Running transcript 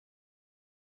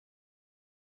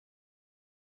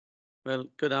Well,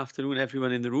 good afternoon,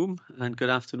 everyone in the room, and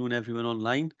good afternoon, everyone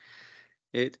online.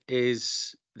 This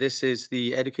is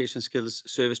the Education Skills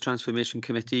Service Transformation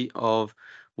Committee of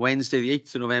Wednesday, the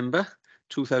 8th of November,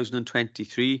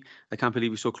 2023. I can't believe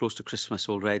we're so close to Christmas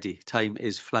already. Time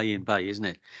is flying by, isn't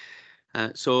it?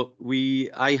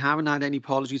 I haven't had any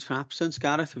apologies for absence.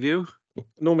 Gareth, have you?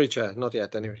 No, my chair, not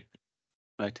yet anyway.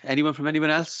 Right. Anyone from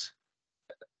anyone else?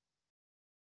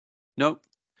 No?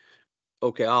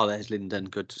 Okay. Oh, there's Lyndon.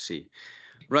 Good to see.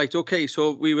 Right, okay,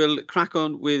 so we will crack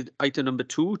on with item number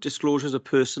 2, disclosures of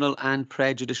personal and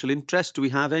prejudicial interest. Do we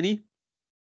have any?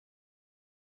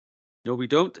 No, we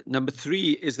don't. Number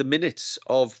 3 is the minutes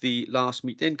of the last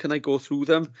meeting. Can I go through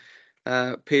them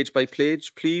page by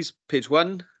page, please? Page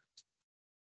 1,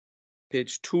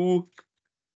 page 2,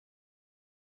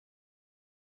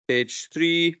 page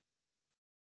 3,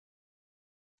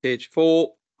 page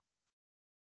 4,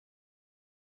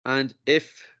 and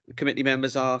if the committee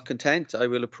members are content, I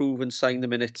will approve and sign the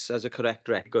minutes as a correct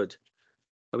record.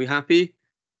 Are we happy?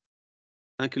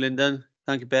 Thank you, Lyndon.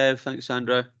 Thank you, Bev. Thank you,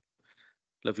 Sandra.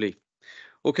 Lovely.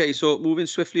 Okay, so moving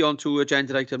swiftly on to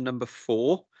agenda item number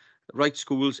 4, right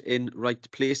schools in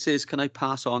right places. Can I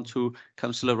pass on to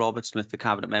Councillor Robert Smith, the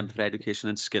Cabinet Member for Education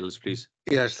and Skills, please?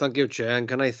 Yes, thank you, Chair. And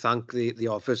can I thank the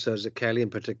officers, Kelly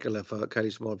in particular, Kelly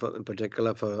Small in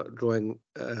particular, for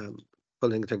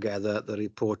pulling together the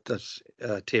report that's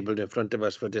tabled in front of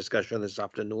us for discussion this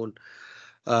afternoon.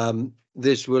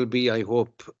 This will be, I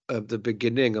hope, the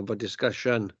beginning of a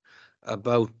discussion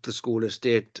about the school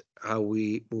estate, how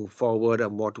we move forward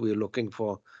and what we're looking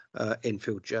for in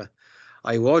future.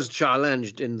 I was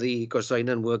challenged in the Cosine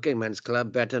and Working Men's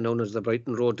Club, better known as the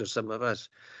Brighton Road to some of us.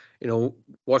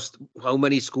 How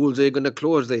many schools are you going to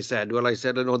close? They said. Well, I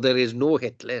said, no, there is no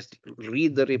hit list.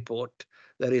 Read the report.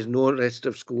 There is no list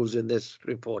of schools in this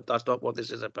report. That's not what this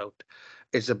is about.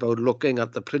 It's about looking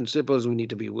at the principles we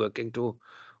need to be working to,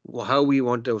 how we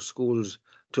want our schools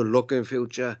to look in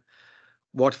future,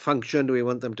 what function do we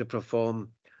want them to perform,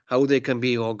 how they can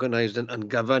be organised and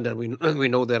governed. And we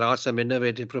know there are some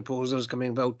innovative proposals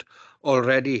coming about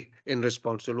already in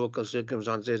response to local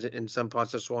circumstances in some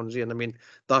parts of Swansea. And I mean,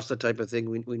 that's the type of thing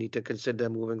we need to consider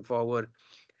moving forward.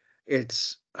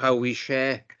 It's how we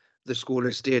share the school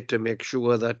estate to make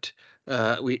sure that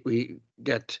we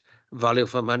get value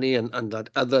for money and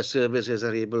that other services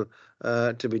are able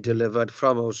to be delivered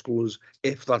from our schools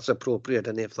if that's appropriate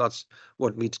and if that's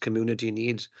what meets community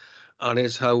needs. And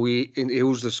it's how we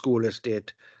use the school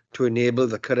estate to enable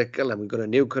the curriculum. We've got a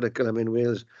new curriculum in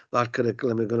Wales. That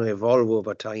curriculum is going to evolve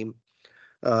over time.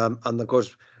 And of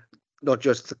course, not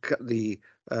just the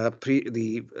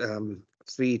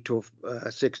 3 to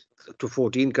 6 to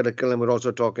 14 curriculum. We're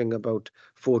also talking about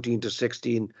 14 to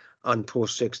 16 and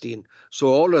post 16. So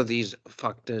all of these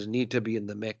factors need to be in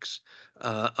the mix,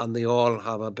 and they all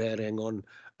have a bearing on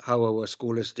how our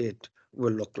school estate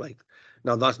will look like.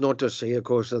 Now, that's not to say, of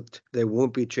course, that there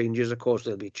won't be changes. Of course,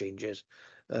 there'll be changes.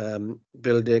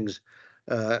 Buildings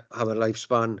have a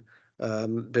lifespan.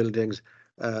 Buildings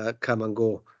come and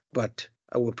go, but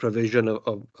our provision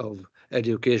of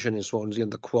education in Swansea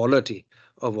and the quality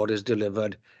of what is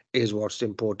delivered is what's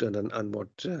important and what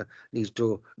needs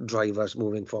to drive us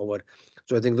moving forward.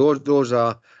 So I think those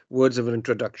are words of an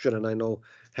introduction, and I know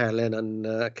Helen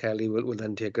and Kelly will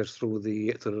then take us through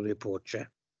the report, Chair.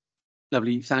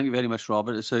 Lovely. Thank you very much,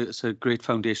 Robert. It's a great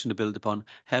foundation to build upon.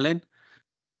 Helen?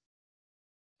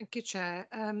 Thank you, Chair.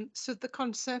 So the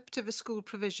concept of a school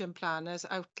provision plan, as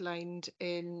outlined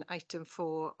in item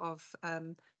 4 of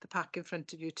the pack in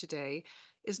front of you today,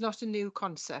 is not a new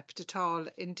concept at all.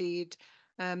 Indeed,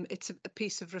 it's a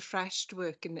piece of refreshed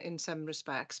work in some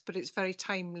respects, but it's very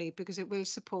timely because it will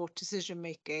support decision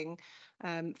making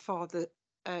for the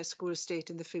school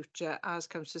estate in the future, as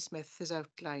Councillor Smith has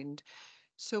outlined.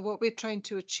 So what we're trying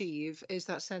to achieve is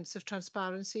that sense of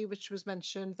transparency, which was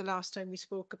mentioned the last time we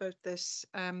spoke about this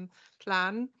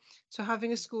plan. So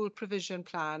having a school provision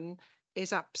plan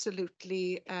is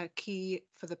absolutely key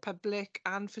for the public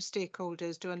and for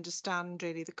stakeholders to understand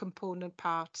really the component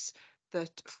parts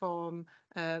that form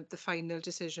the final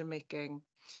decision making.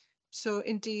 So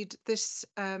indeed, this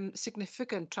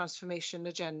significant transformation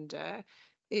agenda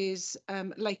is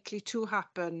likely to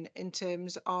happen in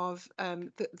terms of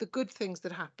the good things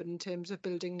that happen in terms of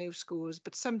building new schools,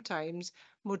 but sometimes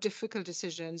more difficult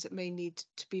decisions that may need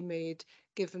to be made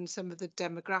given some of the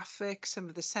demographics, some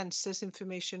of the census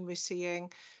information we're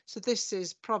seeing. So this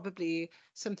is probably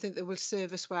something that will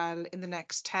serve us well in the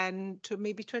next 10 to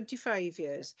maybe 25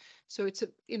 years. So it's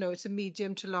a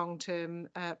medium to long term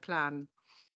plan.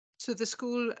 So the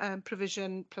school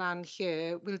provision plan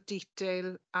here will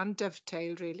detail and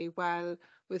dovetail really well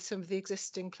with some of the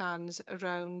existing plans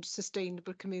around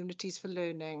sustainable communities for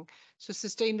learning. So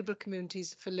sustainable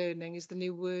communities for learning is the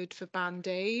new word for band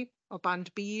A or band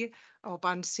B or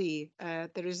band C. There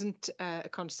isn't a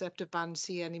concept of band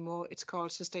C anymore. It's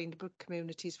called sustainable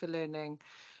communities for learning.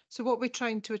 So what we're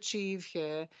trying to achieve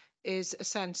here is a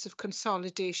sense of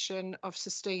consolidation of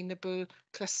sustainable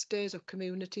clusters or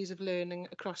communities of learning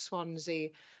across Swansea,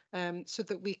 so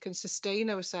that we can sustain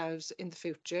ourselves in the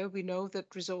future. We know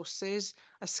that resources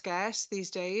are scarce these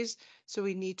days, so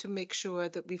we need to make sure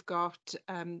that we've got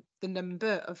the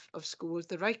number of schools,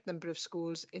 the right number of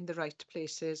schools in the right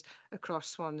places across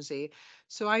Swansea.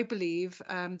 So I believe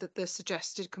that the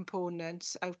suggested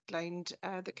components outlined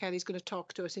that Kelly's going to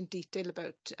talk to us in detail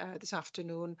about this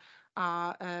afternoon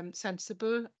are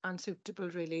sensible and suitable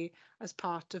really as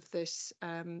part of this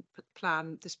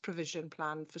plan, this provision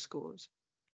plan for schools.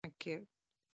 Thank you.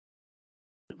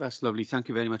 That's lovely. Thank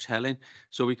you very much, Helen.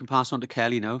 So we can pass on to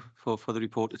Kelly now for the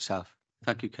report itself.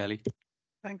 Thank you, Kelly.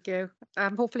 Thank you.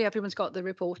 Hopefully everyone's got the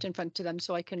report in front of them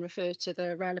so I can refer to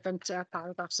the relevant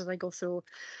paragraphs as I go through.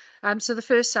 So the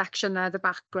first section there, the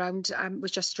background,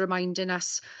 was just reminding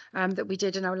us that we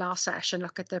did in our last session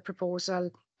look at the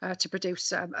proposal to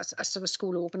produce a sort of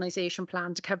school organisation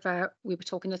plan to cover, we were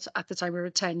talking at the time, of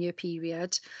a 10-year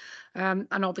period. And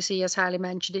obviously, as Helen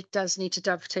mentioned, it does need to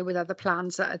dovetail with other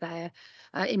plans that are there.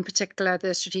 In particular,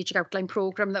 the strategic outline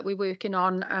programme that we're working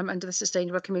on under the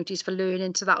Sustainable Communities for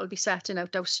Learning. So that will be setting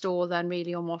out our stall then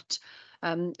really on what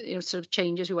sort of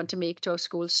changes we want to make to our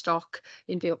school stock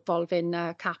involving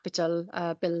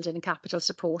capital building and capital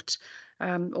support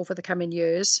over the coming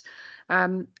years.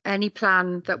 Any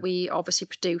plan that we obviously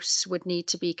produce would need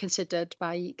to be considered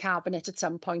by Cabinet at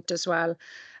some point as well.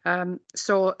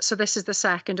 So this is the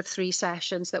second of 3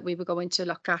 sessions that we were going to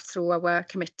look at through our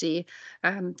committee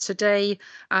today,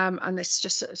 and this is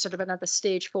just sort of another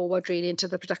stage forward really into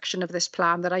the production of this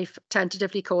plan that I've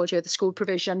tentatively called here the school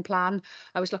provision plan.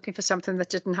 I was looking for something that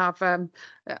didn't have an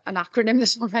acronym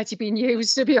that's already been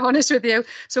used, to be honest with you,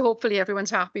 so hopefully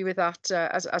everyone's happy with that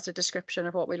as a description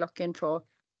of what we're looking for.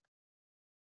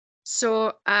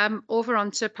 So over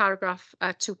on to paragraph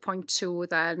 2.2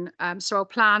 then. So our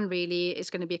plan really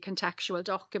is going to be a contextual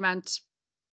document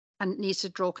and needs to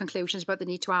draw conclusions about the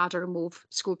need to add or remove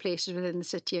school places within the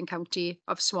city and county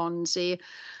of Swansea.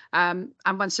 And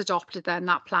once adopted, then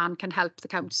that plan can help the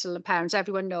council and parents,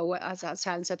 everyone know, as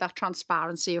Helen said, that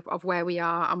transparency of where we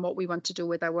are and what we want to do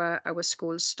with our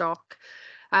school stock.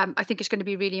 I think it's going to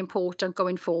be really important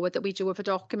going forward that we do have a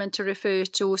document to refer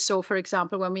to. So, for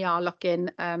example, when we are looking,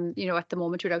 at the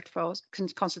moment we're out for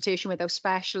consultation with our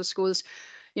special schools,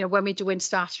 when we're doing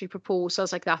statutory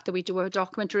proposals like that we do have a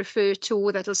document to refer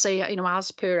to that'll say,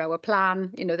 as per our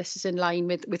plan, this is in line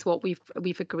with what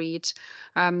we've agreed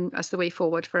as the way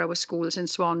forward for our schools in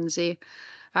Swansea.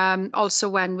 Also,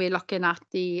 when we're looking at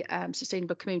the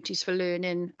Sustainable Communities for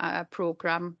Learning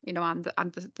programme, and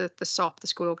the SOP, the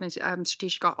School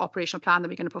Strategic Operational Plan that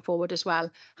we're going to put forward as well,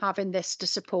 having this to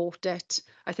support it,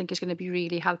 I think is going to be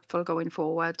really helpful going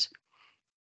forward.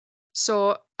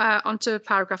 So onto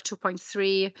paragraph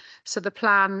 2.3. So the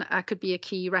plan could be a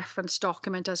key reference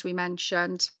document, as we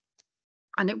mentioned,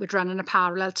 and it would run in a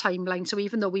parallel timeline. So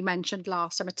even though we mentioned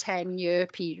last time a 10-year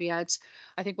period,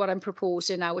 I think what I'm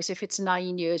proposing now is if it's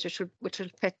 9 years, which will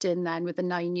fit in then with the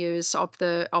 9 years of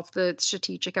the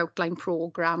strategic outline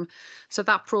programme. So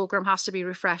that programme has to be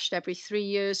refreshed every 3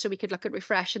 years. So we could look at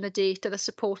refreshing the data that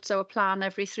supports our plan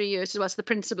every 3 years as well. So the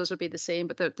principles will be the same,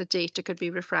 but the data could be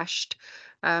refreshed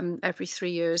every 3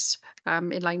 years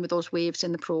in line with those waves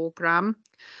in the programme.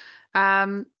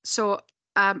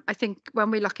 I think when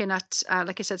we're looking at,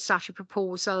 like I said, statutory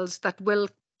proposals that will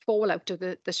fall out of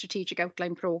the strategic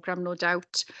outline programme, no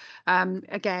doubt.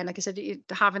 Again, like I said,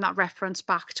 having that reference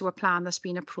back to a plan that's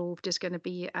been approved is going to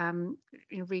be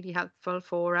really helpful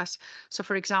for us. So,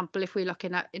 for example, if we're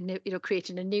looking at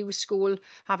creating a new school,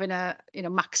 having a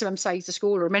maximum size of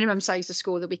school or minimum size of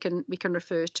school that we can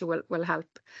refer to will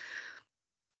help.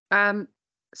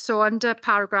 So under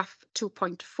paragraph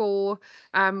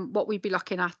 2.4, what we'd be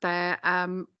looking at there,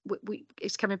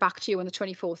 it's coming back to you on the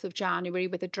 24th of January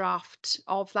with a draft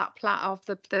of that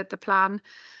the plan,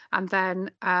 and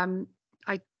then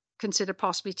I consider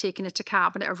possibly taking it to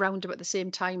Cabinet around about the same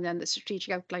time. Then the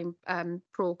strategic outline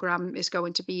programme is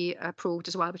going to be approved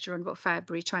as well, which are around about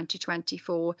February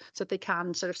 2024, so they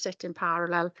can sort of sit in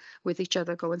parallel with each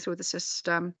other going through the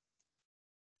system.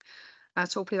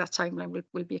 So hopefully that timeline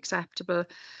will be acceptable.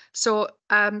 So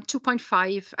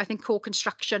 2.5, I think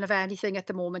co-construction of anything at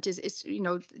the moment is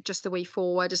just the way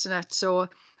forward, isn't it? So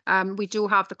we do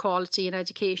have the Quality in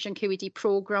Education QED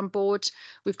Programme Board.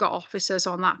 We've got officers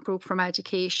on that group from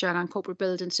Education and Corporate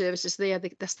Building Services.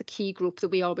 That's the key group that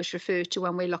we always refer to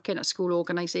when we're looking at school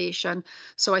organisation.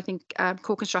 So I think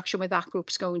co-construction with that group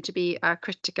is going to be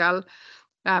critical.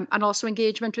 And also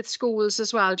engagement with schools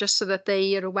as well, just so that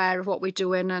they are aware of what we're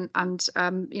doing and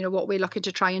what we're looking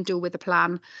to try and do with the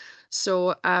plan.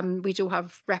 So we do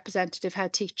have representative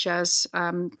head teachers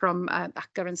from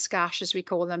ACCA and SCASH, as we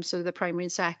call them, so the primary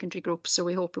and secondary groups. So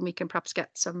we're hoping we can perhaps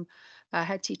get some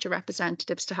head teacher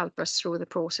representatives to help us through the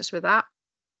process with that.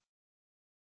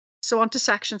 So on to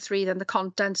section 3, then the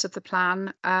contents of the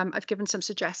plan. I've given some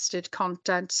suggested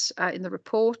contents in the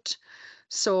report.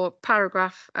 So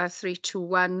paragraph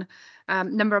 321,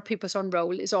 number of pupils on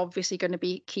roll is obviously going to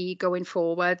be key going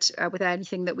forward with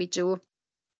anything that we do.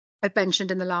 I've mentioned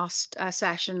in the last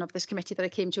session of this committee that I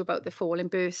came to about the fall in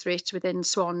birth rate within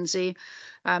Swansea.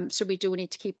 So we do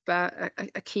need to keep a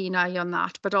keen eye on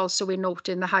that, but also we're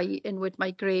noting the high inward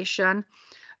migration.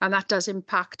 And that does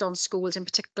impact on schools in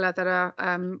particular that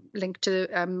are linked to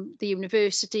the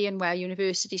university and where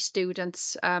university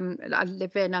students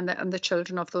live in and the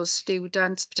children of those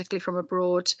students, particularly from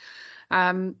abroad,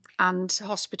 and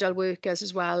hospital workers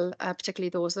as well, particularly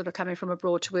those that are coming from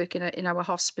abroad to work in our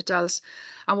hospitals.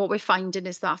 And what we're finding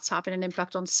is that's having an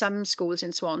impact on some schools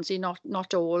in Swansea,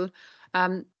 not all.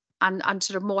 And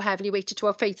sort of more heavily weighted to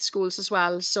our faith schools as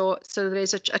well. So there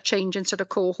is a change in sort of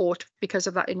cohort because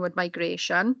of that inward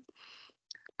migration.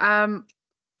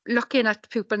 Looking at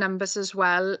pupil numbers as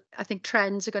well, I think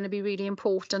trends are going to be really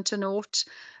important to note,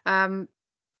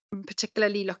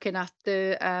 particularly looking at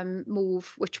the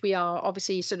move, which we are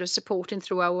obviously sort of supporting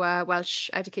through our Welsh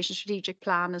Education Strategic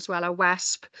Plan as well, our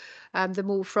WESP, the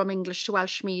move from English to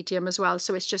Welsh medium as well.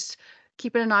 So it's just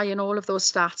keeping an eye on all of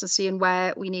those stats and seeing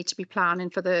where we need to be planning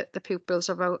for the pupils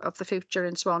of the future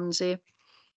in Swansea.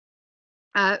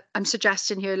 I'm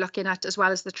suggesting here looking at, as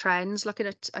well as the trends, looking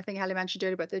at, I think Helen mentioned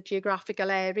earlier about the geographical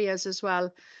areas as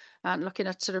well, and looking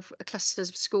at sort of clusters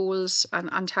of schools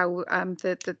and how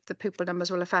the pupil numbers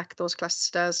will affect those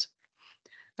clusters.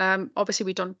 Obviously,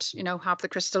 we don't, have the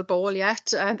crystal ball yet.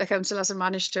 The council hasn't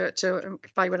managed to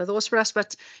buy one of those for us,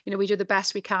 but we do the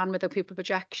best we can with our pupil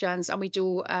projections, and we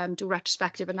do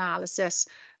retrospective analysis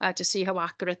to see how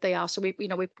accurate they are. So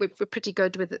we're pretty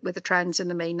good with the trends in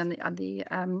the main and the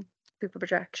pupil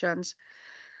projections.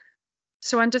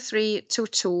 So under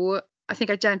 322. I think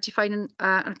identifying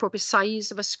an appropriate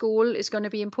size of a school is going to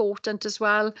be important as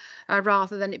well,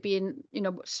 rather than it being,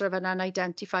 sort of an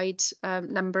unidentified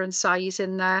number and size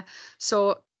in there.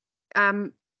 So,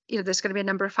 there's going to be a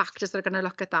number of factors that are going to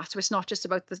look at that. So it's not just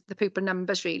about the pupil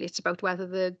numbers, really. It's about whether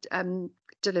the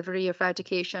delivery of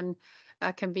education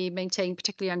can be maintained,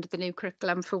 particularly under the new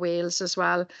curriculum for Wales as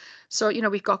well. So,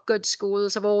 we've got good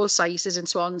schools of all sizes in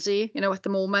Swansea, at the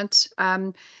moment.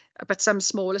 But some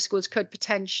smaller schools could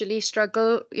potentially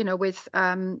struggle, with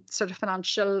sort of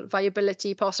financial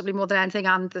viability, possibly more than anything,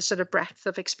 and the sort of breadth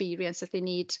of experience that they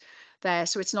need there.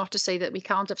 So it's not to say that we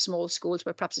can't have small schools,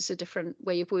 but perhaps it's a different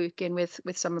way of working with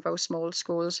some of our small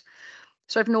schools.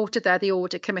 So I've noted there the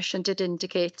Audit Commission did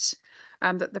indicate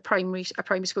that a primary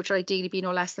school should ideally be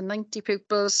no less than 90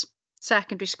 pupils,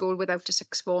 secondary school without a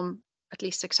sixth form at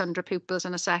least 600 pupils,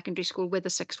 and a secondary school with a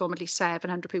sixth form at least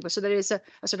 700 pupils. So there is a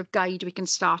sort of guide we can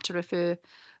start to refer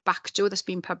back to that's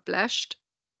been published.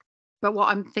 But what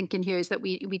I'm thinking here is that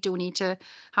we do need to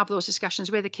have those discussions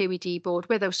with the QED board,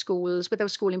 with our schools, with our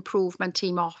school improvement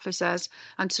team officers,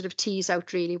 and sort of tease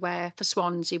out really where for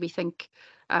Swansea we think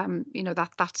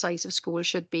that size of school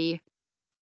should be.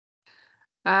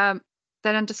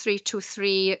 Then under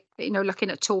 323, looking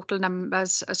at total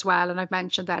numbers as well, and I've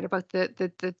mentioned there about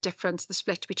the difference, the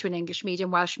split between English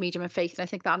medium, Welsh medium and faith, and I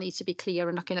think that needs to be clear,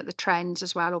 and looking at the trends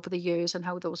as well over the years and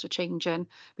how those are changing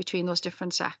between those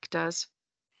different sectors.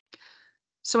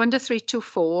 So under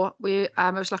 324,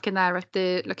 I was looking there at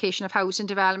the location of housing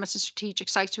developments and strategic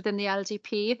sites within the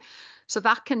LDP. So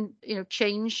that can,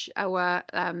 change our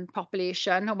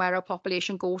population and where our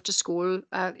population go to school.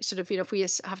 If we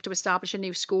have to establish a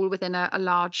new school within a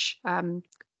large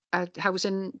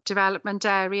housing development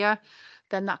area,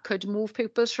 then that could move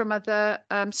pupils from other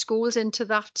schools into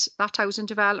that housing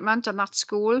development and that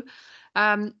school.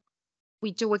 We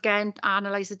do again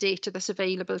analyse the data that's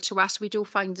available to us. We do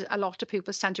find a lot of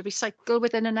pupils tend to recycle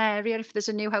within an area if there's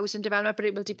a new housing development, but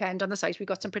it will depend on the size. We've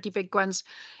got some pretty big ones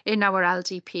in our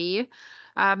LDP.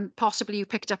 Possibly you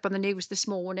picked up on the news this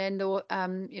morning, though,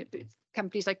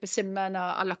 companies like Persimmon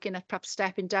are looking at perhaps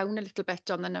stepping down a little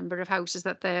bit on the number of houses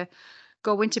that they're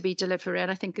going to be delivering.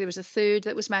 I think there was a third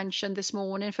that was mentioned this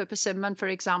morning for Persimmon, for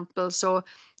example. So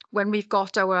when we've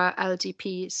got our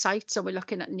LDP sites and we're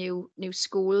looking at new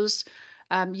schools,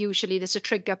 usually there's a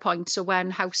trigger point. So when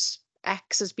house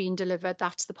X has been delivered,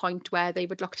 that's the point where they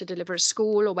would look to deliver a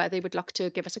school, or where they would look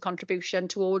to give us a contribution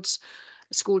towards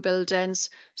school buildings.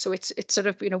 So it's sort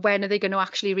of, when are they going to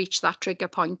actually reach that trigger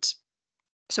point?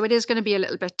 So it is going to be a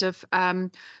little bit of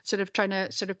sort of trying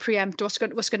to sort of preempt what's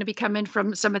going to be coming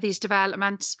from some of these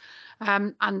developments,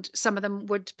 and some of them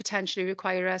would potentially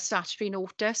require a statutory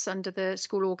notice under the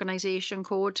school organisation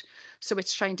code. So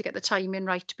it's trying to get the timing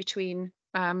right between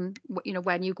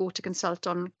when you go to consult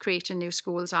on creating new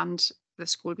schools and the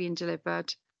school being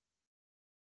delivered.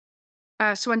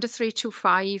 So under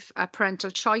 325,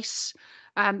 parental choice,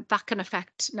 that can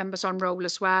affect numbers on roll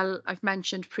as well. I've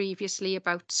mentioned previously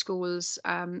about schools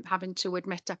having to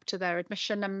admit up to their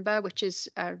admission number, which is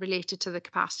related to the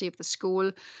capacity of the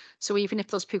school. So even if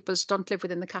those pupils don't live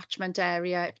within the catchment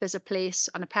area, if there's a place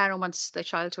and a parent wants their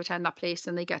child to attend that place,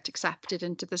 then they get accepted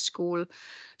into the school.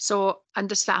 So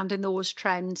understanding those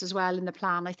trends as well in the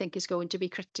plan, I think, is going to be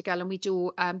critical. And we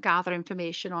do gather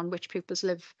information on which pupils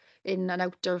live in and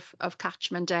out of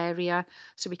catchment area,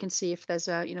 so we can see if there's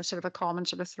a sort of a common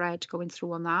sort of thread going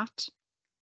through on that.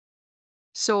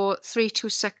 So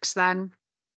 326 then,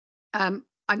 I'm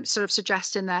sort of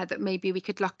suggesting there that maybe we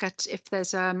could look at if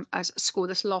there's a school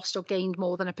that's lost or gained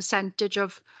more than a percentage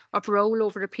of roll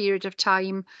over a period of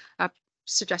time,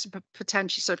 suggesting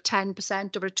potentially sort of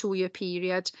 10% over a 2-year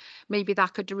period. Maybe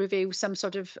that could review some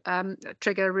sort of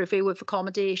trigger a review of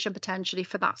accommodation potentially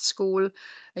for that school.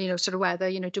 Sort of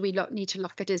whether do we need to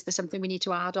look at, is there something we need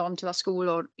to add on to that school,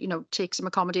 or take some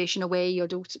accommodation away, or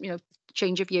do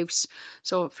change of use.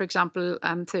 So for example,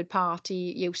 third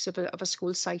party use of a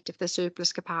school site if there's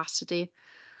surplus capacity.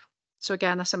 So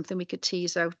again, that's something we could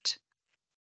tease out.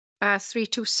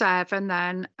 327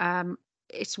 then,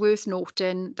 it's worth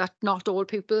noting that not all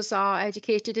pupils are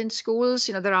educated in schools.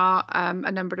 There are a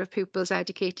number of pupils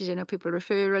educated in a pupil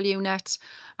referral unit,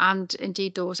 and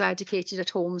indeed those educated at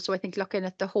home. So I think looking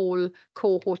at the whole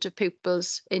cohort of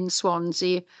pupils in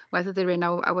Swansea, whether they're in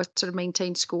our sort of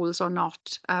maintained schools or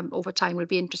not, over time will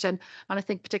be interesting. And I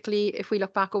think particularly if we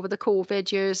look back over the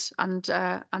COVID years and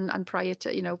prior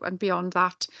to, and beyond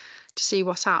that, to see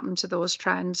what's happened to those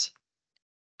trends.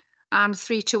 And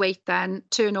 328 then,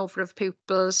 turnover of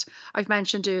pupils. I've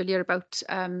mentioned earlier about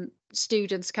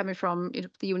students coming from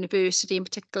the university in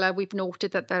particular. We've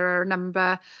noted that there are a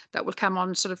number that will come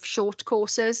on sort of short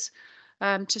courses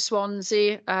to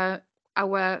Swansea.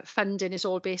 Our funding is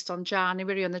all based on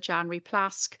January, on the January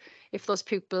PLASC. If those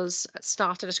pupils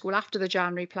start at a school after the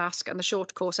January PLASC and the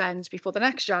short course ends before the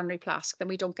next January PLASC, then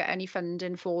we don't get any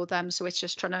funding for them. So it's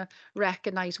just trying to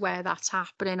recognise where that's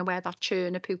happening and where that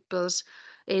churn of pupils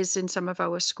is in some of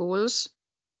our schools.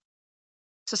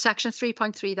 So section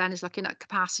 3.3 then is looking at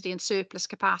capacity and surplus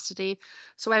capacity.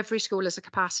 So every school has a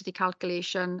capacity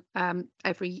calculation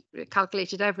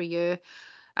calculated every year.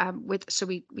 So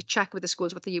we check with the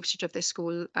schools what the usage of this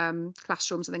school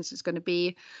classrooms and things is going to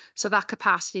be. So that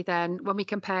capacity then, when we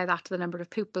compare that to the number of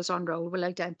pupils on roll, we'll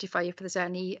identify if there's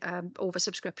any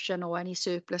oversubscription or any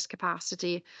surplus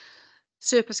capacity.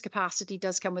 Surplus capacity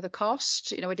does come with a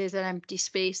cost. It is an empty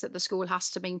space that the school has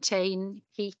to maintain,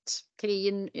 heat,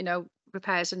 clean,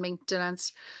 repairs and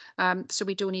maintenance. So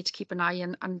we do need to keep an eye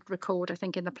and record, I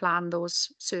think, in the plan,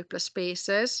 those surplus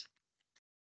spaces.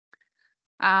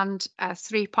 And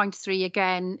 3.3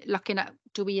 again, looking at,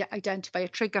 do we identify a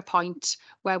trigger point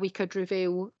where we could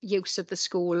review use of the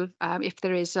school if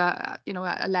there is a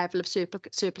level of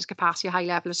surplus capacity, a high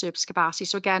level of surplus capacity.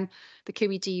 So again, the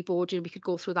QED board, we could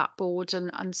go through that board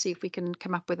and see if we can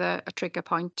come up with a trigger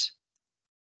point.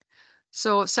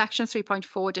 So section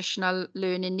 3.4, additional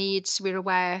learning needs. We're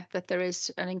aware that there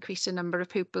is an increasing number of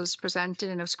pupils presenting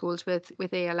in our schools with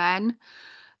ALN.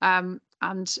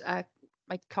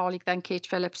 My colleague then, Kate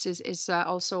Phillips, is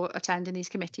also attending these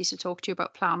committees to talk to you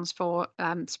about plans for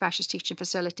specialist teaching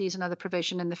facilities and other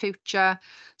provision in the future.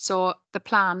 So the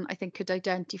plan, I think, could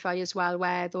identify as well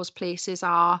where those places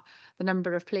are, the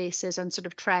number of places and sort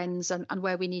of trends, and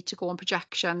where we need to go on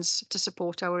projections to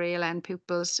support our ALN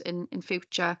pupils in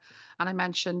future. And I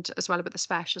mentioned as well about the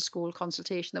special school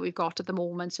consultation that we've got at the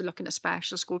moment, so looking at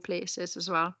special school places as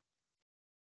well.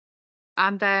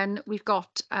 And then we've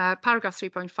got paragraph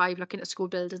 3.5, looking at school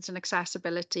buildings and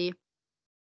accessibility.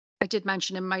 I did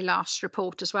mention in my last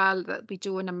report as well that we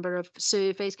do a number of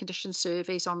surveys, condition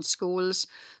surveys on schools,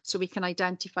 so we can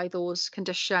identify those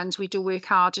conditions. We do work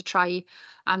hard to try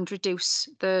and reduce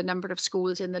the number of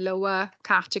schools in the lower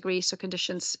category, so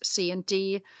conditions C and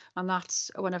D, and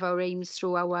that's one of our aims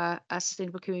through our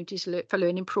Sustainable Communities for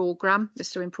Learning programme,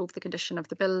 is to improve the condition of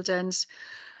the buildings.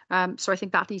 So I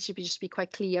think that needs to be just be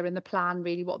quite clear in the plan,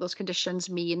 really, what those conditions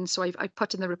mean. So I've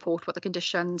put in the report what the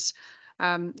conditions,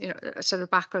 a sort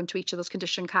of background to each of those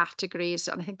condition categories,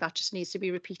 and I think that just needs to be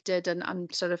repeated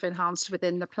and sort of enhanced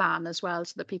within the plan as well,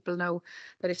 so that people know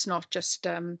that it's not just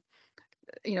sort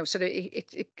of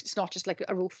it's not just like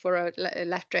a roof or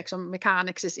electrics or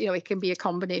mechanics. It's, it can be a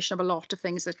combination of a lot of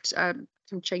things that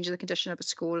can change the condition of a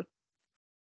school.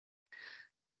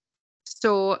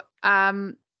 So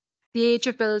the age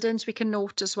of buildings we can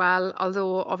note as well,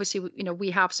 although obviously, we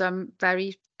have some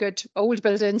very good old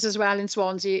buildings as well in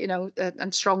Swansea,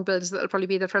 and strong buildings that will probably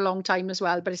be there for a long time as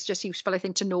well. But it's just useful, I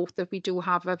think, to note that we do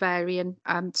have a varying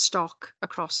stock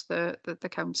across the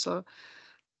council.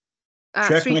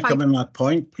 Chair, can I come in that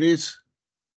point, please?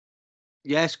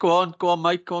 Yes, go on,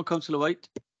 Mike. Go on, Councillor White.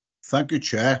 Thank you,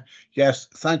 Chair. Yes,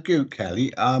 thank you,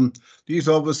 Kelly. These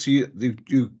obviously,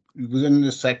 within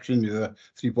this section here,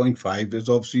 3.5, there's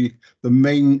obviously the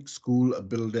main school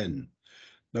building.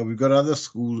 Now we've got other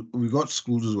schools, we've got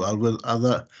schools as well with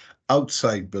other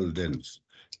outside buildings,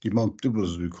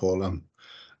 demountables we call them.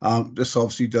 This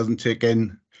obviously doesn't take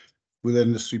in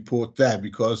within this report there,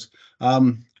 because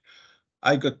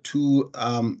I got two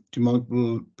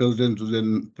demountable buildings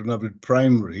within Brynhwyford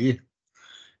Primary,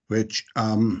 which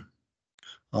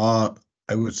are,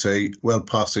 I would say, well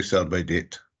past their sell-by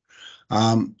date.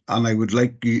 And I would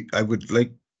like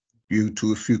you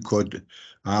to, if you could,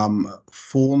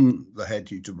 phone the head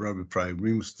teacher of Brynhwyford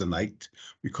Primary, Mr. Knight,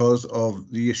 because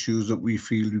of the issues that we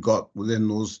feel we got within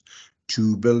those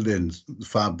two buildings, the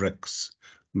fabrics,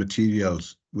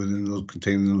 materials within those,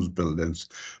 containing those buildings.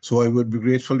 So I would be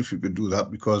grateful if you could do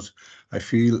that, because I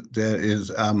feel there is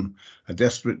a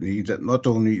desperate need that not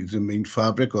only the main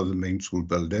fabric or the main school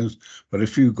buildings, but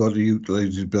if you've got to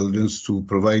utilise these buildings to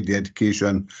provide the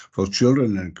education for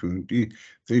children in the community,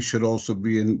 they should also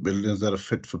be in buildings that are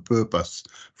fit for purpose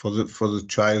for the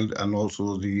child and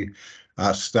also the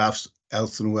staff's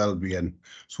health and well-being.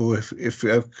 So if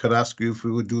I could ask you if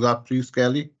we would do that, please,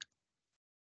 Kelly.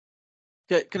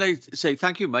 Can I say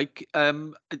thank you, Mike? I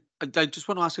just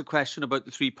want to ask a question about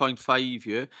the 3.5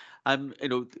 here.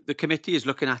 The committee is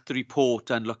looking at the report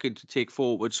and looking to take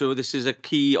forward. So this is a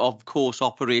key, of course,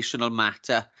 operational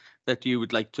matter that you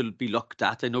would like to be looked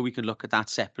at. I know we can look at that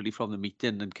separately from the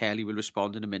meeting, and Kelly will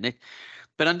respond in a minute.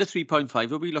 But under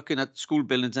 3.5, are we looking at school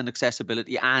buildings and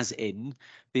accessibility as in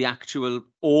the actual,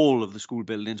 all of the school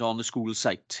buildings on the school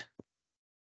site?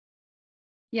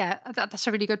 Yeah, that's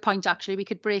a really good point, actually. We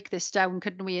could break this down,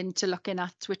 couldn't we, into looking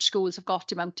at which schools have got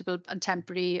demountable and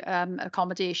temporary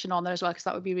accommodation on there as well, because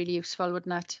that would be really useful,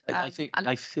 wouldn't it?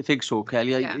 I think so,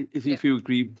 Kelly. Yeah, If you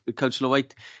agree, Councillor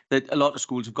White, that a lot of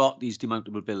schools have got these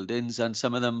demountable buildings, and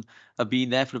some of them have been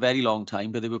there for a very long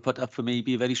time, but they were put up for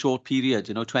maybe a very short period,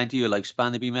 20-year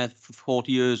lifespan. They've been there for 40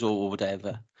 years or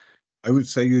whatever. I would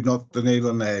say you knocked the nail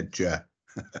on the head, Chair.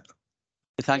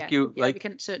 Thank you. Yeah, we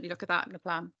can certainly look at that in the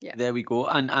plan. Yeah. There we go.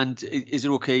 And is it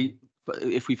okay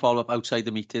if we follow up outside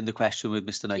the meeting, the question with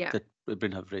Mr. Knight at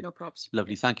Brynhwyford? No problems.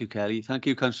 Lovely. Thank you, Kelly. Thank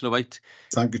you, Councillor White.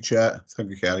 Thank you, Chair.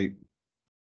 Thank you, Kelly.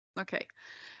 Okay.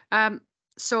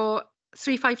 So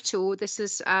 352, this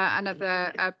is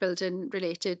another building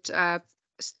related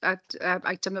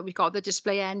item that we got, the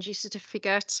display energy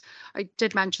certificates. I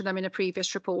did mention them in a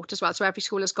previous report as well. So every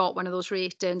school has got one of those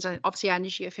ratings, and obviously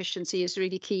energy efficiency is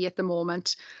really key at the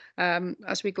moment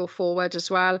as we go forward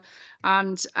as well.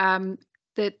 And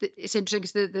it's interesting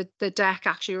because the deck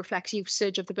actually reflects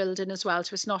usage of the building as well.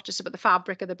 So it's not just about the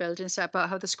fabric of the building, it's about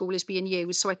how the school is being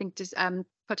used. So I think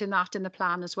putting that in the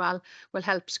plan as well will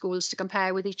help schools to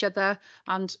compare with each other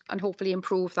and hopefully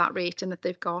improve that rating that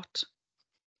they've got.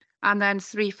 And then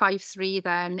 353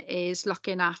 then is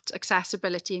looking at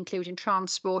accessibility, including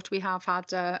transport. We have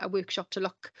had a workshop to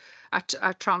look at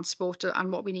transport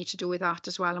and what we need to do with that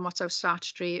as well, and what's our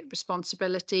statutory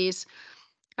responsibilities.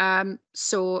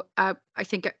 So I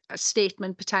think a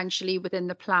statement potentially within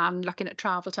the plan looking at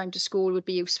travel time to school would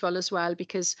be useful as well,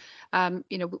 because when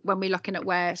we're looking at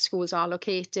where schools are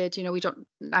located, we don't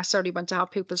necessarily want to have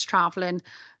pupils travelling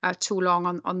too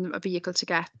long on a vehicle to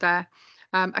get there.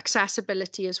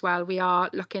 Accessibility as well. We are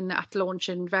looking at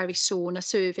launching very soon a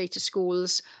survey to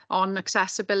schools on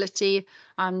accessibility,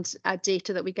 and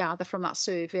data that we gather from that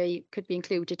survey could be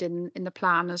included in the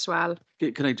plan as well.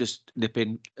 Can I just nip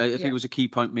in? I think Yeah. it was a key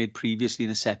point made previously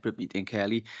in a separate meeting,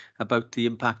 Kelly, about the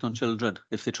impact on children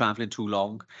if they're travelling too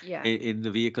long Yeah. in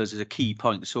the vehicles is a key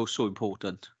point. So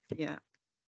important. Yeah.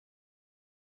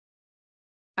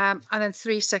 And then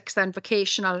 3.6 then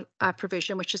vocational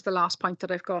provision, which is the last point that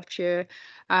I've got here.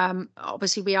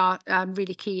 Obviously, we are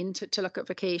really keen to look at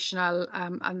vocational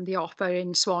and the offer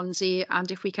in Swansea,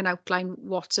 and if we can outline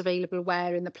what's available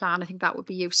where in the plan, I think that would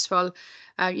be useful.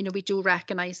 You know, we do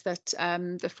recognise that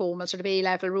the formal sort of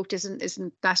A-level route isn't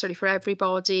necessarily for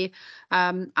everybody,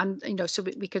 and you know, so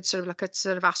we could sort of look at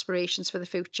sort of aspirations for the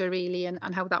future really,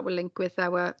 and how that will link with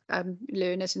our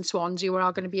learners in Swansea, who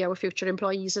are going to be our future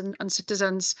employees and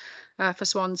citizens for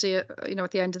Swansea, you know,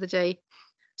 at the end of the day.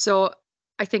 So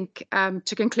I think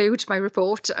to conclude my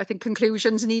report, I think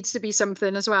conclusions needs to be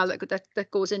something as well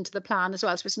that goes into the plan as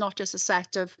well. So it's not just a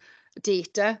set of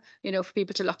data, you know, for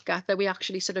people to look at, that we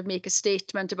actually sort of make a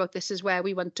statement about this is where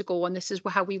we want to go and this is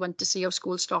how we want to see our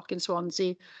school stock in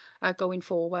Swansea going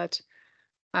forward.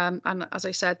 And as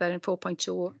I said then in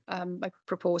 4.2, my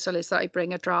proposal is that I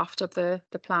bring a draft of the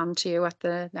plan to you at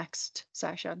the next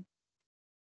session.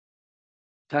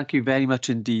 Thank you very much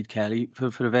indeed, Kelly, for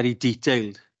a very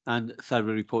detailed and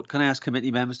thorough report. Can I ask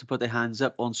committee members to put their hands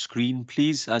up on screen,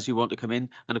 please, as you want to come in,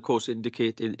 and of course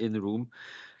indicate in the room.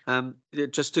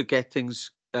 Just to get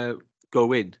things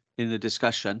going in the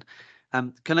discussion,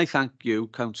 can I thank you,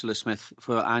 Councillor Smith,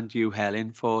 and you,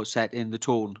 Helen, for setting the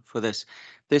tone for this.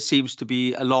 This seems to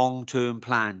be a long-term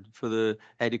plan for the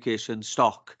education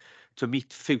stock to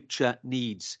meet future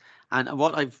needs. And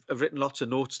what I've written lots of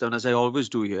notes down, as I always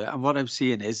do here, and what I'm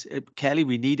seeing is, Kelly,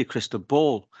 we need a crystal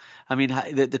ball. I mean,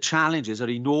 the challenges are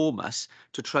enormous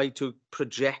to try to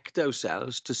project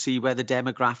ourselves to see where the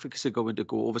demographics are going to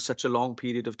go over such a long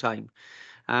period of time.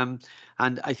 And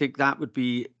I think that would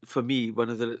be, for me, one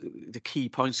of the key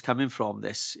points coming from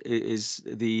this is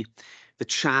the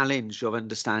challenge of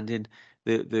understanding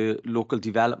the local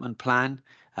development plan,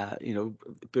 you know,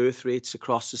 birth rates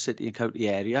across the city and county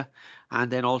area, and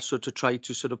then also to try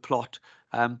to sort of plot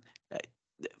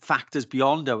factors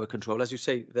beyond our control. As you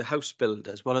say, the house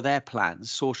builders, what are their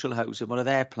plans? Social housing, what are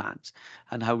their plans?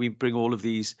 And how we bring all of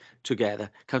these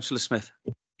together. Councillor Smith.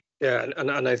 Yeah,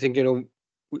 and I think, you know,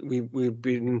 we've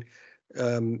been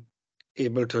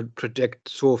able to predict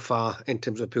so far in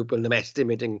terms of pupil,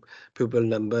 estimating pupil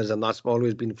numbers, and that's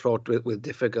always been fraught with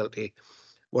difficulty.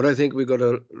 What I think we've got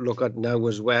to look at now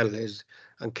as well is,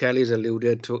 and Kelly's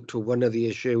alluded to one of the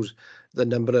issues, the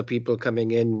number of people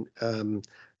coming in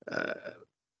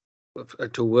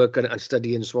to work and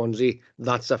study in Swansea.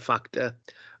 That's a factor.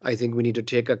 I think we need to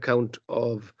take account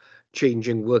of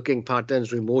changing working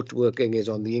patterns. Remote working is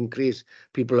on the increase.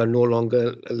 People are no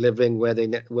longer living where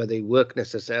they work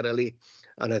necessarily,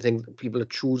 and I think people are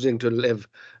choosing to live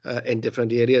in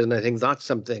different areas. And I think that's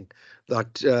something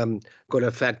that could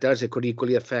affect us. It could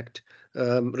equally affect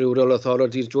rural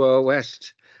authorities to our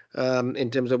west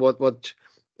in terms of what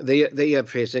they are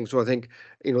facing. So I think,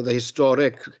 you know, the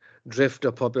historic drift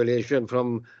of population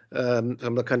from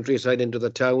the countryside into the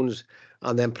towns,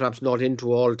 and then perhaps not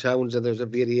into all towns, and there's a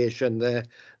variation there.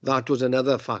 That was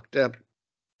another factor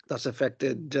that's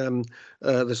affected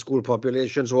the school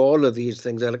population. So all of these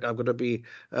things are going to be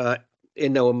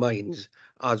in our minds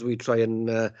as we try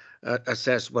and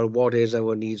assess, well, what is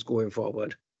our needs going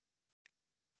forward.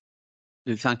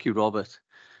 Thank you, Robert.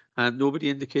 Nobody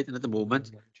indicating at the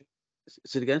moment.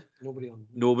 Say it again?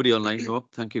 Nobody online. No,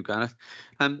 thank you, Gareth.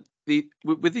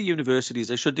 With the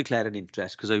universities, I should declare an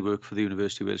interest because I work for the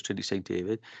University of Wales Trinity St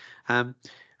David,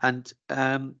 and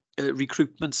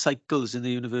recruitment cycles in the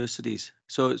universities.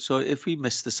 So if we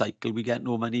miss the cycle, we get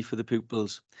no money for the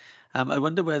pupils. I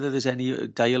wonder whether there's any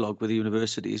dialogue with the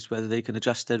universities, whether they can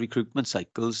adjust their recruitment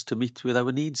cycles to meet with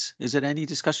our needs. Is there any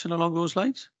discussion along those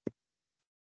lines?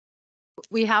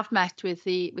 We have met with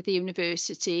the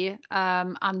university,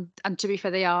 and to be fair,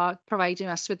 they are providing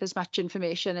us with as much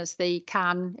information as they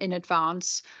can in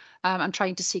advance, and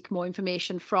trying to seek more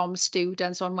information from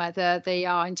students on whether they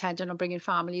are intending on bringing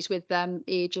families with them,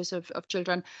 ages of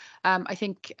children. I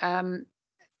think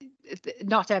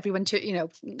not everyone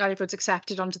not everyone's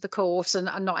accepted onto the course, and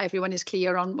not everyone is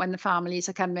clear on when the families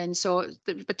are coming. So,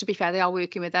 but to be fair, they are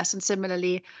working with us. And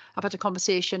similarly, I've had a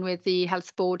conversation with the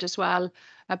health board as well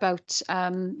about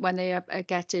when they are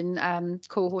getting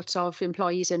cohorts of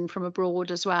employees in from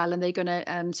abroad as well, and they're going to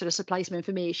sort of supply some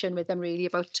information with them really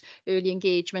about early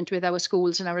engagement with our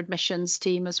schools and our admissions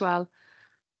team as well.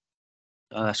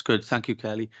 That's good. Thank you,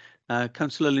 Kelly.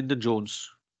 Councillor Lyndon Jones.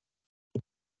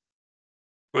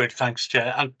 Great, thanks,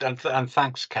 Chair, and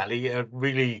thanks, Kelly. A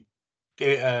really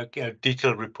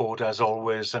detailed report as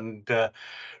always, and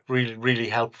really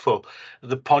helpful.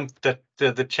 The point that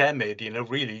the chair made,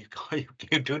 really,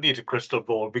 you do need a crystal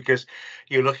ball, because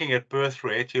you're looking at birth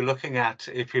rate. You're looking at,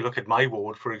 if you look at my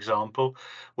ward, for example,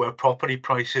 where property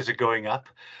prices are going up,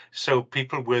 so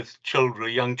people with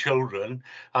children, young children,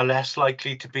 are less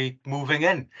likely to be moving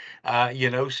in.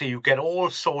 So you get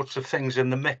all sorts of things in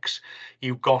the mix.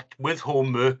 You've got with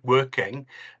home working.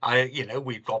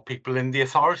 We've got people in the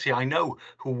authority I know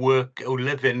who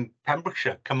live in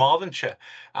Pembrokeshire, Carmarthenshire,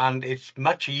 and it's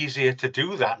much easier to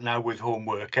do that now with home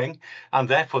working, and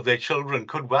therefore their children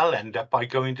could well end up by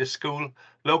going to school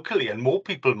locally, and more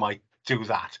people might do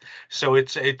that. So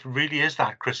it really is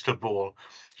that crystal ball.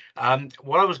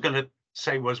 What I was going to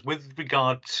say was, with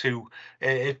regard to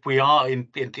if we are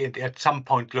at some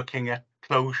point looking at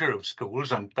closure of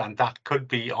schools, and that could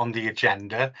be on the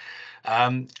agenda,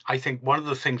 I think one of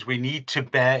the things we need to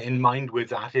bear in mind with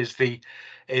that is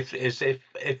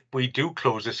if we do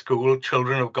close a school,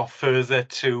 children have got further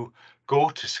to go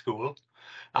to school,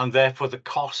 and therefore the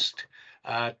cost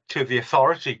to the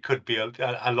authority could be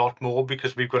a lot more,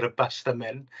 because we've got to bus them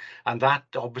in, and that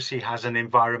obviously has an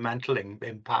environmental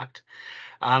impact.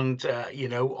 And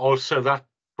also that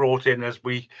brought in,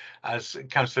 as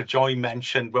Councillor Joy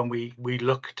mentioned, when we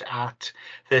looked at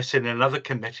this in another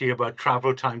committee about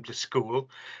travel time to school,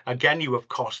 again you have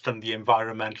cost and the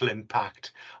environmental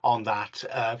impact on that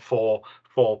for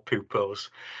pupils.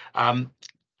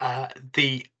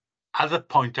 The other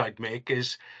point I'd make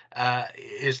is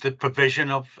the provision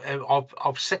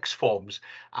of sixth forms,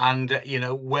 and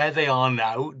where they are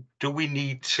now. Do we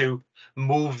need to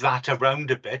move that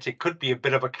around a bit? It could be a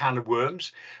bit of a can of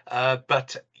worms,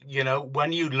 but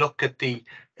when you look at the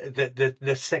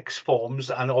sixth forms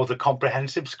or the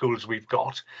comprehensive schools we've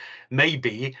got,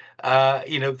 maybe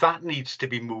that needs to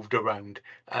be moved around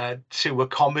to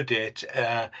accommodate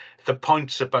the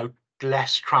points about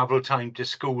less travel time to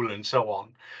school and so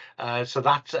on. So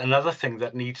that's another thing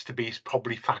that needs to be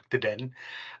probably factored in.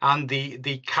 And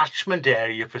the catchment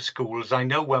area for schools. I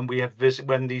know when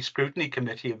when the scrutiny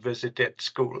committee have visited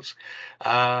schools,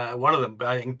 one of them,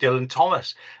 I think Dylan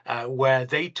Thomas, where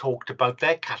they talked about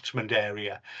their catchment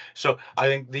area. So I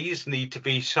think these need to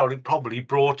be probably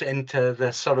brought into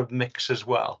the sort of mix as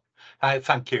well.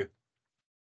 Thank you.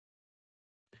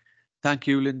 Thank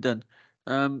you, Lyndon.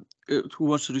 Who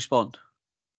wants to respond?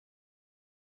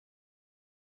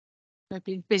 I've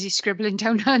been busy scribbling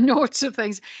down notes of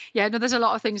things. Yeah, no, there's a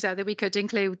lot of things there that we could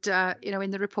include,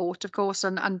 in the report, of course,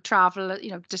 and travel,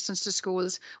 distance to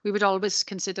schools. We would always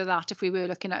consider that if we were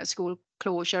looking at a school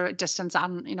closure, distance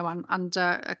and, and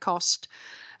a cost.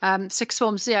 Sixth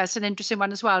forms, yeah, it's an interesting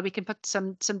one as well. We can put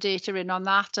some data in on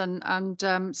that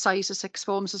and size of sixth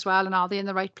forms as well, and are they in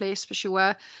the right place for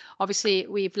sure. Obviously,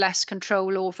 we've less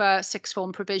control over sixth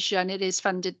form provision. It is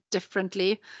funded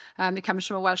differently. It comes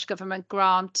from a Welsh Government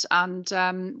grant,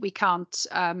 and we can't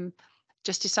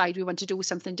just decide we want to do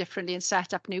something differently and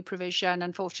set up new provision.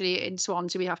 Unfortunately, in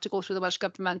Swansea, we have to go through the Welsh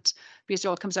Government, because it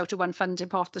all comes out of one funding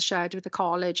pot that's shared with the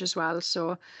college as well.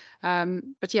 So,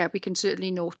 but yeah, we can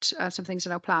certainly note some things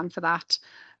in our plan for that.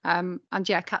 And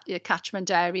yeah,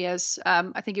 catchment areas.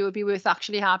 I think it would be worth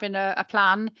actually having a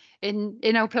plan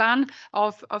in our plan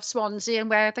of Swansea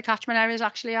and where the catchment areas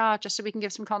actually are, just so we can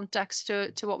give some context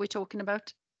to what we're talking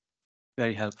about.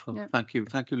 Very helpful. Yeah. Thank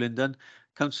you, Lyndon.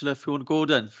 Councillor Fiona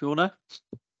Gordon. Fiona.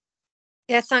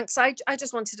 Yeah, thanks. I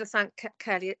just wanted to thank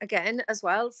Kelly again as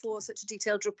well for such a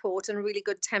detailed report and a really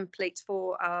good template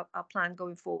for our plan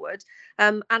going forward.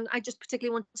 And I just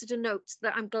particularly wanted to note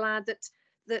that I'm glad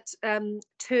that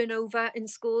turnover in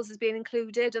schools has been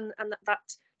included, and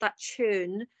that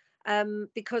churn,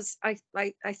 because I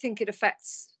think it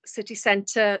affects city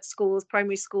centre schools,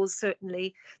 primary schools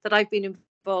certainly, that I've been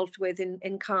involved with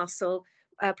in Castle.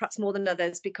 Perhaps more than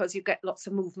others, because you get lots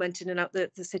of movement in and out the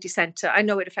city centre. I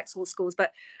know it affects all schools,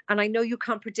 and I know you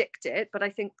can't predict it, but I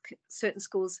think certain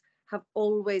schools have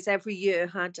always, every year,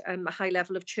 had a high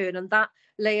level of churn, and that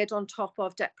layered on top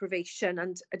of deprivation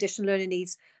and additional learning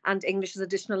needs and English as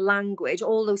additional language,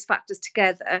 all those factors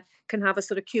together can have a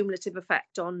sort of cumulative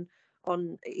effect on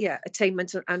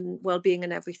attainment and well-being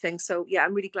and everything. So yeah,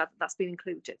 I'm really glad that that's been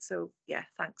included. So yeah,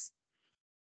 thanks.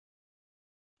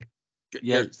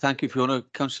 Yeah, thank you, Fiona.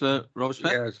 Councillor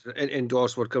Roberts-Smith. Yes,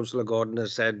 endorse what Councillor Gordon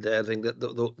has said. I think that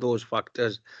those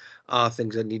factors are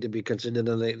things that need to be considered,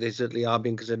 and they certainly are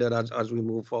being considered as we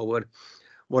move forward.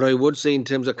 What I would say in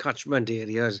terms of catchment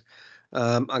areas,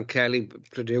 and Kelly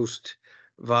produced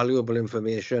valuable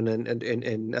information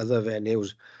in other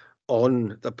venues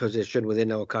on the position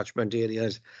within our catchment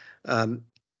areas,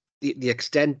 the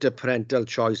extent of parental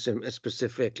choice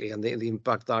specifically, and the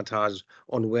impact that has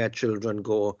on where children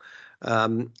go.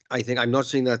 I think I'm not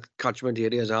saying that catchment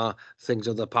areas are things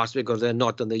of the past, because they're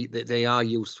not, and they are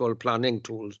useful planning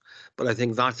tools. But I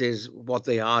think that is what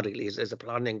they are really, is a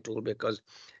planning tool, because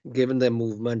given their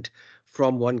movement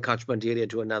from one catchment area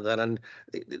to another, and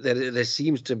there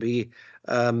seems to be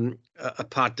a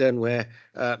pattern where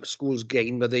schools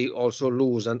gain, but they also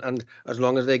lose, and as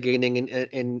long as they're gaining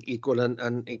in equal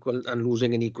and equal and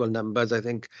losing in equal numbers, I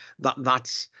think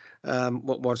that's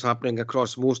what's happening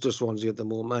across most of Swansea at the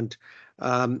moment.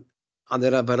 And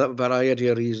there are a variety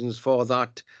of reasons for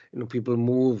that. People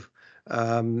move.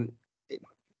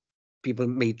 People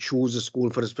may choose a school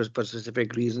for a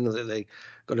specific reason, that they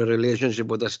got a relationship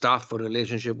with the staff, or a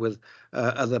relationship with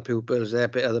other pupils,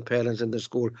 other parents in the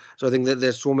school. So I think that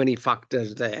there's so many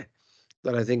factors there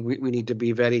that I think we need to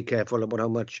be very careful about how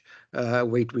much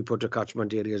weight we put to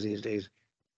catchment areas these days.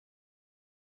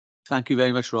 Thank you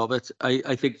very much, Robert.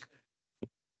 I think,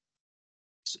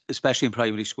 especially in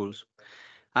primary schools,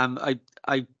 I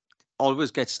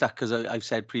always get stuck, as I've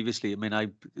said previously. I mean, I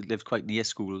lived quite near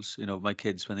schools, my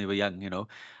kids when they were young,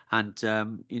 and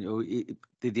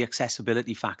the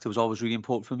accessibility factor was always really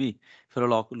important for me. For a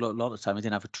lot of time, I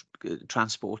didn't have a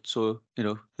transport, so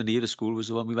the nearest school was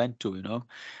the one we went to.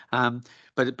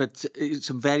 But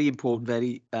some very important,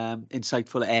 very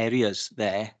insightful areas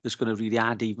there that's going to really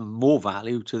add even more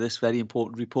value to this very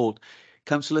important report.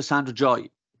 Councillor Sandra Joy.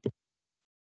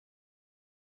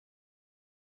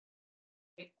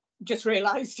 Just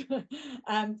realised.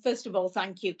 First of all,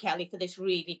 thank you, Kelly, for this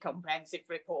really comprehensive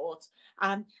report.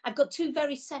 I've got two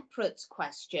very separate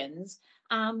questions.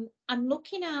 I'm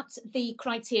looking at the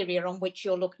criteria on which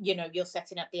you're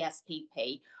setting up the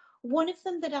SPP. One of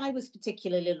them that I was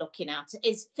particularly looking at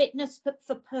is fitness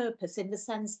for purpose, in the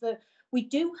sense that we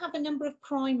do have a number of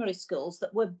primary schools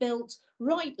that were built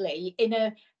rightly in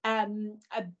a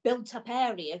built-up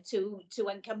area to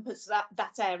encompass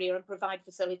that area and provide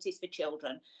facilities for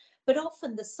children. But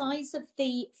often the size of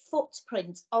the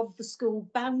footprint of the school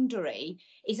boundary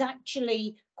is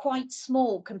actually quite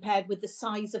small compared with the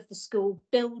size of the school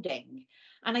building.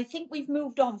 And I think we've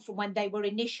moved on from when they were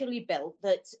initially built,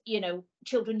 that,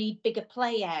 children need bigger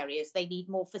play areas, they need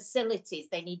more facilities,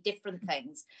 they need different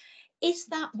things. Is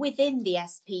that within the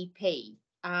SPP,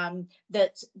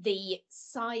 that the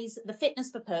size, the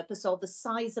fitness for purpose, or the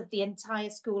size of the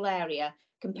entire school area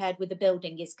compared with the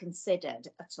building is considered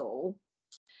at all?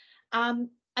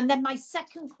 And then my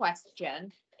second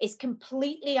question is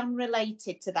completely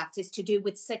unrelated to that, is to do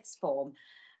with sixth form.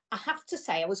 I have to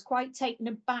say, I was quite taken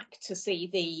aback to see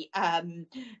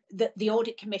the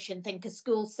Audit Commission think a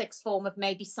school sixth form of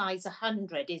maybe size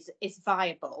 100 is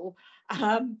viable.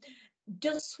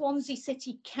 Does Swansea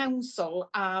City Council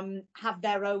have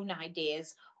their own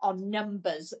ideas on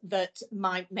numbers that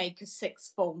might make a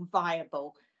sixth form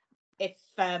viable? If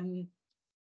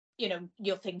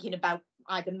you're thinking about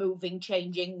either moving,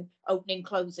 changing, opening,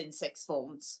 closing sixth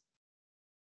forms.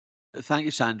 Thank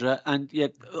you, Sandra. And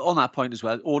yet, on that point as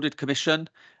well, Audit Commission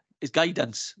is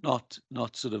guidance, not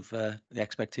sort of the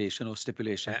expectation or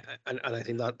stipulation. And I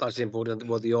think that's important.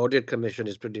 What the Audit Commission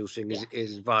is producing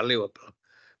is valuable,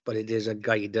 but it is a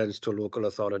guidance to local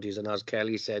authorities. And as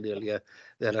Kelly said earlier,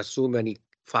 there are so many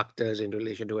factors in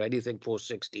relation to anything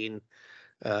post-16,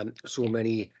 so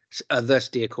many other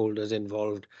stakeholders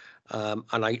involved.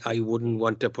 And I wouldn't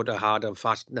want to put a hard and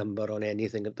fast number on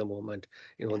anything at the moment.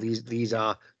 These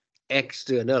are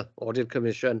external. Audit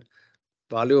Commission,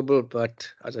 valuable, but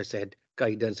as I said,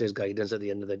 guidance is guidance at the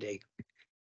end of the day.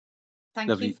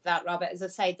 Thank you for that, Robert. As I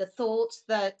say, the thought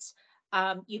that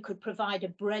you could provide a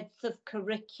breadth of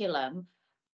curriculum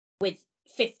with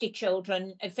 50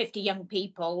 children and 50 young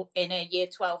people in a year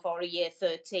 12 or a year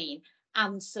 13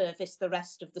 and service the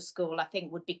rest of the school, I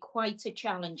think would be quite a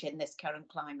challenge in this current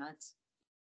climate.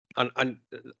 And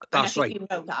that's right.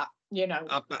 You know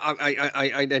that,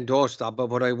 I endorse that, but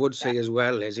what I would say as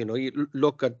well is, you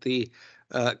look at the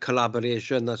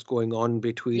collaboration that's going on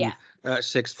between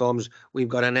sixth forms. We've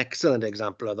got an excellent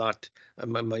example of that.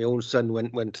 My own son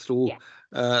went through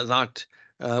that.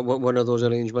 One of those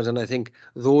arrangements, and I think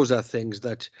those are things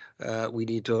that we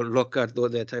need to look at, though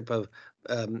they're type of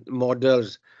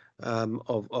models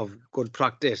of good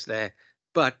practice there,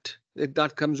 but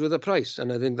that comes with a price,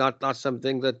 and I think that's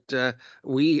something that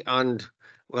we and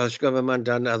Welsh Government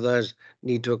and others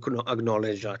need to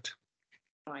acknowledge that.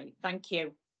 Right, thank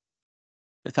you.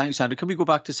 Thanks, Sandra. Can we go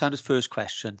back to Sandra's first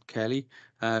question, Kelly,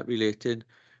 related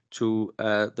to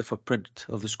the footprint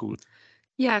of the school?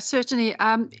 Yeah, certainly.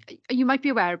 You might be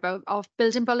aware of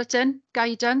building bulletin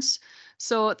guidance.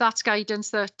 So that's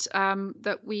guidance that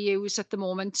that we use at the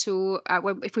moment to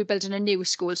if we're building a new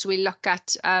school. So we look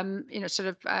at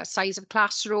sort of size of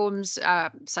classrooms,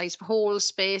 size of hall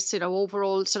space,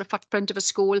 overall sort of footprint of a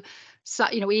school,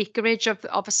 acreage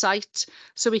of a site.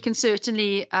 So we can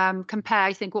certainly compare,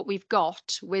 I think, what we've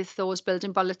got with those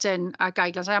building bulletin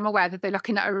guidelines. I am aware that they're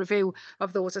looking at a review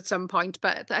of those at some point,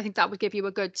 but I think that would give you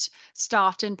a good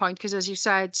starting point, because as you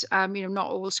said,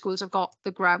 not all schools have got the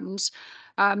grounds.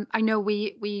 I know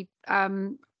we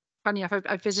funny enough,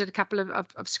 I've visited a couple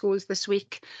of schools this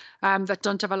week that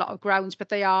don't have a lot of grounds, but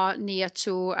they are near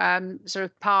to sort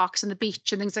of parks and the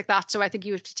beach and things like that. So I think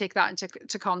you have to take that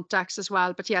into context as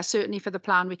well. But yeah, certainly for the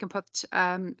plan, we can put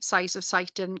size of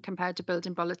site in compared to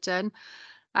building bulletin.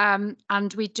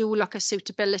 And we do look at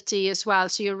suitability as well.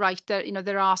 So you're right that,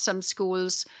 there are some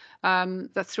schools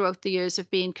that throughout the years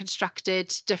have been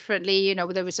constructed differently.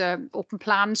 There was open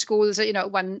plan schools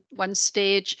at, one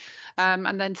stage,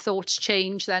 and then thoughts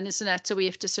change then, isn't it? So we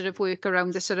have to sort of work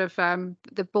around the sort of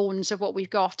the bones of what we've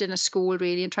got in a school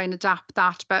really and try and adapt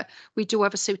that. But we do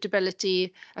have a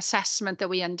suitability assessment that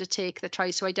we undertake that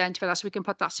tries to identify that, so we can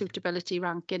put that suitability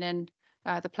ranking in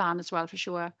the plan as well, for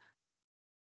sure.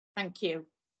 Thank you.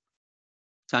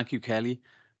 Thank you, Kelly.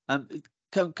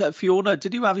 Fiona,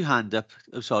 did you have your hand up?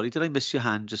 Oh, sorry, did I miss your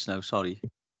hand just now? Sorry.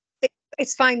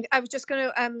 It's fine. I was just going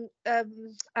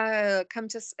to come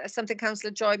to something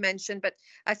Councillor Joy mentioned, but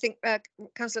I think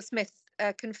Councillor Smith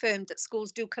confirmed that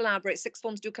schools do collaborate, sixth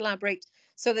forms do collaborate,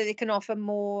 so that they can offer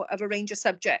more of a range of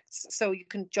subjects. So you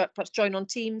can perhaps join on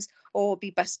teams or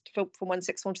be bused from one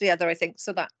sixth form to the other, I think.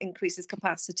 So that increases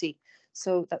capacity.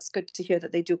 So that's good to hear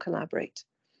that they do collaborate.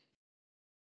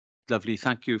 Lovely,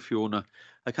 thank you, Fiona.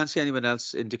 I can't see anyone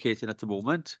else indicating at the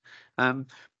moment.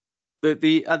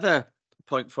 The other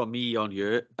point from me on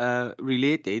here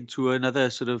related to another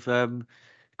sort of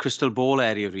crystal ball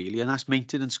area really, and that's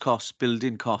maintenance costs,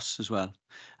 building costs as well.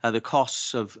 The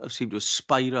costs have seemed to have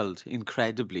spiraled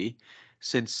incredibly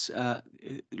since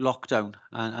lockdown,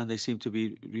 and they seem to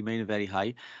be remaining very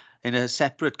high. In a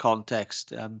separate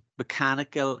context,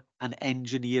 mechanical and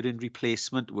engineering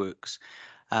replacement works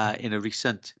in a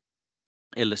recent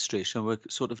illustration were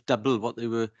sort of double what they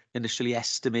were initially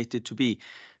estimated to be.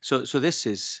 So this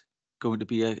is going to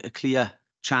be a clear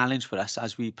challenge for us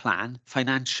as we plan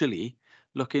financially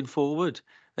looking forward.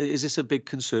 Is this a big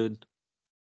concern?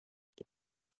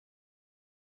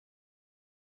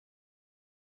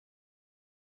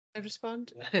 I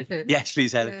respond? Yes,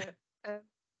 please, Helen.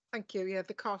 Thank you. Yeah,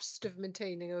 the cost of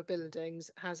maintaining our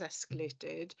buildings has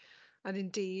escalated. And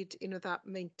indeed, that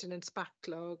maintenance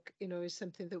backlog, is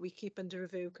something that we keep under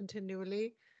review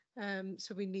continually.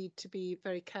 So we need to be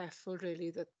very careful,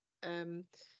 really, that,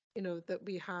 that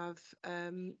we have,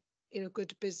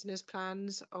 good business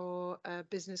plans or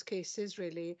business cases,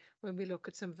 really, when we look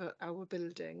at some of our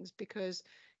buildings, because,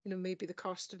 maybe the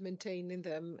cost of maintaining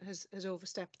them has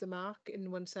overstepped the mark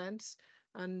in one sense,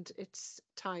 and it's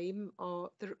time, or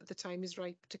the time is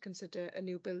ripe to consider a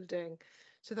new building.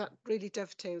 So that really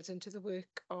dovetails into the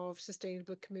work of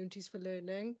Sustainable Communities for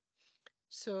Learning.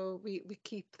 So we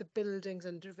keep the buildings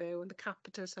under review and the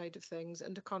capital side of things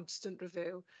under constant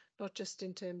review, not just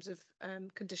in terms of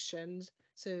conditions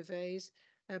surveys,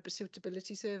 but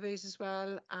suitability surveys as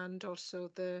well, and also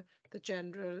the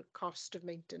general cost of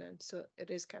maintenance. So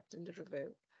it is kept under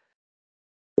review.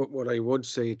 What I would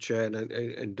say, Chair, and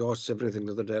I endorse everything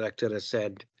that the Director has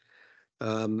said,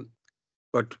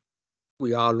 but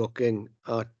we are looking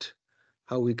at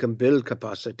how we can build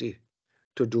capacity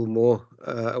to do more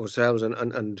ourselves,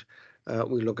 and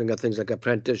we're looking at things like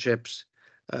apprenticeships,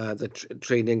 the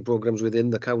training programs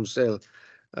within the council.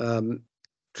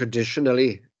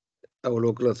 Traditionally, our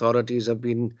local authorities have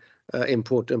been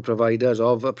important providers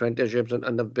of apprenticeships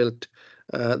and have built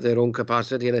their own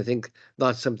capacity, and I think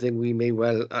that's something we may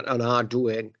well and are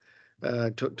doing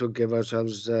to give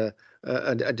ourselves an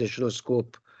additional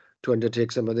scope to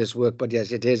undertake some of this work. But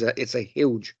yes, it's a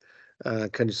huge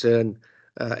concern,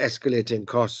 escalating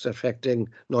costs affecting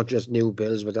not just new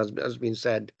builds, but as has been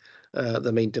said,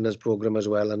 the maintenance program as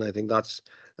well. And I think that's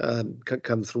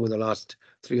come through in the last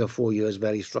 3 or 4 years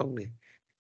very strongly.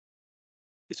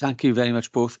 Thank you very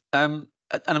much, both. And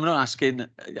I'm not asking,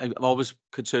 I'm always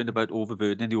concerned about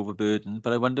overburdening the overburden,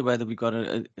 but I wonder whether we got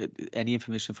any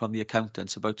information from the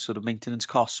accountants about sort of maintenance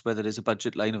costs, whether there's a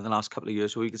budget line over the last couple of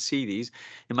years, so we can see these.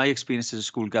 In my experience as a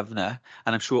school governor,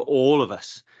 and I'm sure all of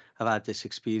us have had this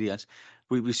experience,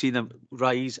 we've seen them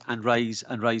rise and rise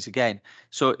and rise again.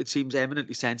 So it seems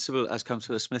eminently sensible, as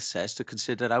Councillor Smith says, to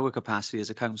consider our capacity as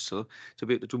a council to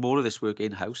be able to do more of this work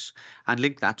in-house and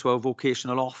link that to our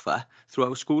vocational offer through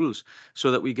our schools, so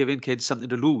that we're giving kids something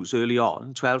to lose early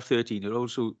on. 12,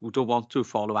 13-year-olds who don't want to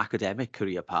follow academic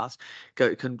career paths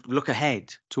can look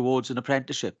ahead towards an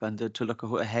apprenticeship and to look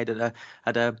ahead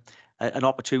at an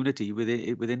opportunity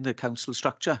within the council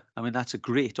structure. I mean, that's a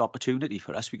great opportunity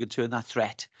for us. We could turn that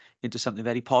threat into something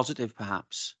very positive,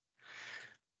 perhaps.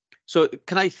 So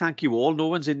can I thank you all? No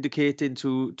one's indicating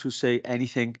to say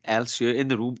anything else here in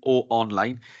the room or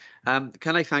online.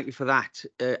 Can I thank you for that?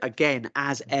 Again,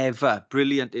 as ever,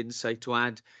 brilliant insight to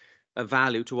add a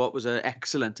value to what was an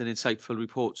excellent and insightful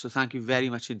report. So thank you very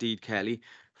much indeed, Kelly,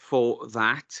 for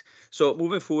that. So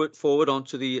moving forward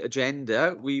onto the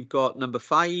agenda, we've got number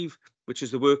 5, which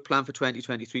is the work plan for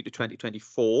 2023 to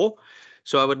 2024.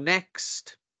 So our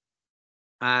next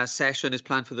session is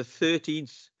planned for the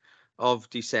 13th of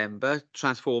December,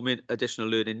 transforming additional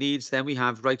learning needs. Then we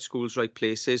have Right Schools, Right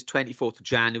Places, 24th of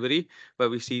January, where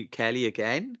we see Kelly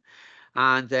again.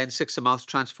 And then 6th of March,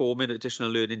 transforming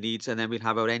additional learning needs. And then we'll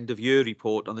have our end of year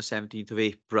report on the 17th of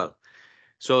April.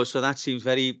 So that seems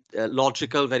very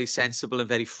logical, very sensible and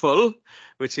very full,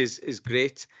 which is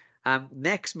great.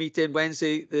 Next meeting,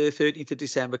 Wednesday, the 13th of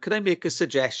December. Could I make a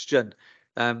suggestion,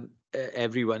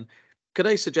 everyone? Could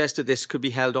I suggest that this could be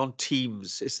held on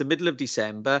Teams? It's the middle of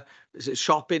December.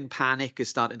 Shopping panic is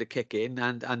starting to kick in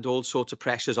and all sorts of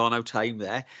pressures on our time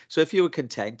there. So if you were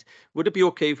content, would it be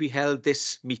okay if we held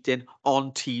this meeting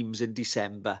on Teams in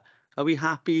December? Are we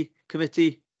happy,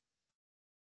 committee?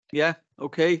 Yeah,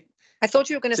 okay. I thought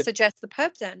you were going to suggest the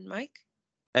pub then, Mike.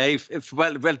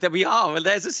 Well, there we are. Well,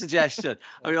 there's a suggestion.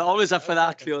 I mean, always up for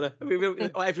that, Fiona.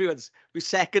 We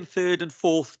second, third, and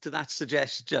fourth to that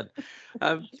suggestion.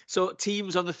 So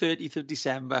teams on the 30th of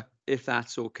December, if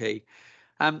that's okay.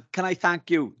 Can I thank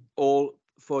you all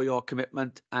for your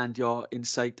commitment and your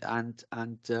insight and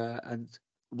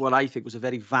what I think was a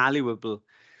very valuable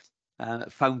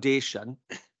foundation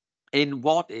in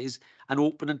what is an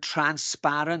open and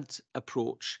transparent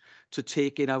approach to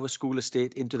taking our school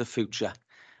estate into the future.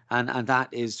 And that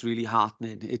is really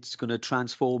heartening. It's going to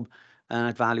transform and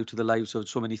add value to the lives of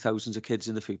so many thousands of kids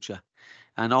in the future.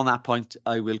 And on that point,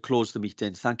 I will close the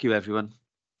meeting. Thank you, everyone.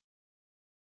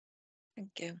 Thank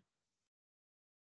you.